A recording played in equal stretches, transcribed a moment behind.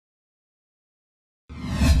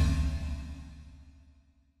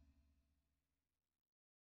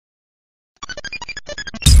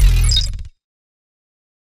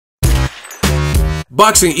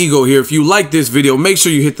Boxingego here. If you like this video, make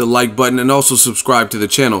sure you hit the like button and also subscribe to the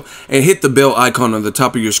channel and hit the bell icon on the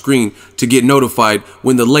top of your screen to get notified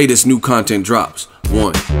when the latest new content drops.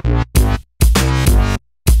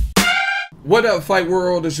 What up, Fight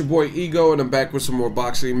World? It's your boy Ego and I'm back with some more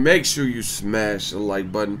boxing. Make sure you smash the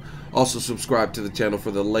like button. Also subscribe to the channel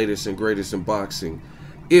for the latest and greatest in boxing.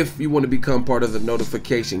 If you want to become part of the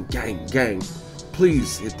notification gang,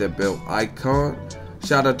 please hit that bell icon.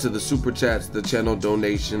 Shout out to the super chats, the channel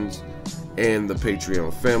donations, and the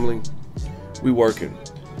Patreon family. We working.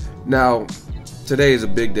 Now, today is a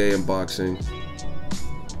big day in boxing.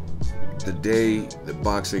 The day that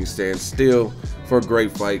boxing stands still for a great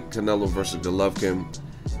fight, Canelo versus Golovkin.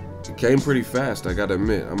 It came pretty fast, I gotta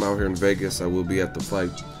admit. I'm out here in Vegas. I will be at the fight,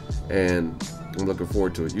 and I'm looking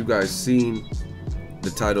forward to it. You guys seen the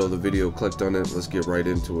title of the video, clicked on it. Let's get right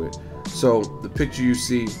into it. So, the picture you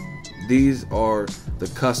see, these are the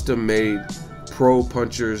custom-made pro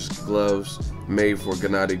puncher's gloves made for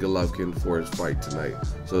Gennady Golovkin for his fight tonight.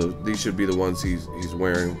 So these should be the ones he's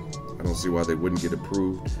wearing. I don't see why they wouldn't get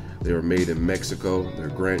approved. They were made in Mexico. They're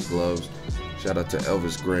Grant gloves. Shout out to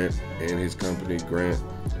Elvis Grant and his company, Grant.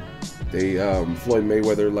 They Floyd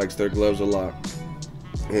Mayweather likes their gloves a lot,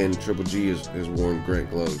 and Triple G has worn Grant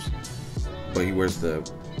gloves, but he wears the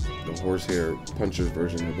horsehair puncher's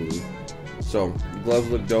version, I believe. So the gloves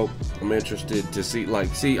look dope. I'm interested to see,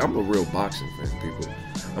 I'm a real boxing fan, people.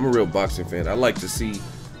 I'm a real boxing fan. I like to see,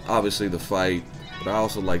 obviously, the fight, but I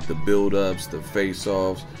also like the build-ups, the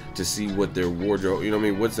face-offs, to see what their wardrobe, you know what I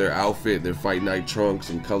mean, what's their outfit, their fight night trunks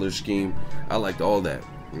and color scheme. I liked all that.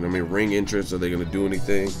 You know what I mean, ring entrance, are they gonna do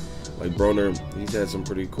anything? Like Broner, he's had some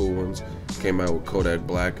pretty cool ones. Came out with Kodak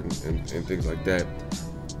Black and things like that.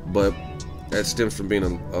 But that stems from being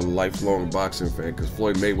a lifelong boxing fan, because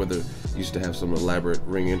Floyd Mayweather used to have some elaborate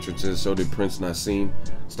ring entrances. So did Prince Nassim,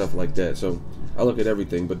 stuff like that. So I look at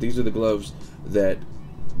everything. But these are the gloves that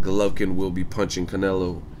Golovkin will be punching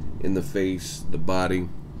Canelo in the face, the body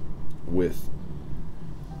with.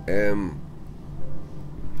 And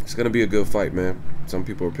it's going to be a good fight, man. Some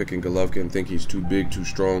people are picking Golovkin, think he's too big, too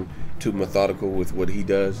strong, too methodical with what he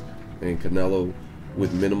does. And Canelo,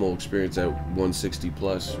 with minimal experience at 160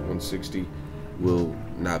 plus, 160, will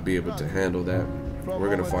not be able to handle that.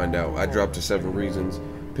 We're gonna find out. I dropped to 7 reasons.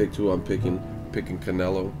 Picked who I'm picking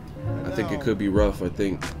Canelo. I think it could be rough. I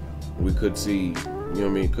think we could see, you know what I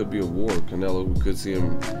mean, it could be a war. Canelo, we could see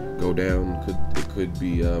him go down. It could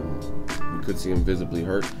be we could see him visibly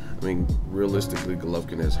hurt. I mean, realistically,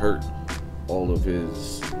 Golovkin has hurt all of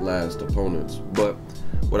his last opponents. But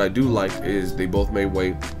what I do like is they both made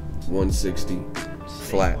weight 160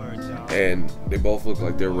 flat, and they both look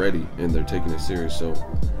like they're ready and they're taking it serious. So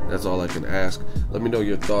that's all I can ask. Let me know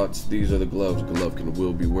your thoughts. These are the gloves Golovkin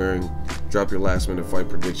will be wearing. Drop your last minute fight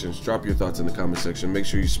predictions. Drop your thoughts in the comment section. Make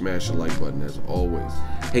sure you smash the like button as always.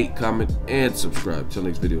 Hate, comment, and subscribe. Till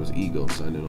next video is Ego signing off.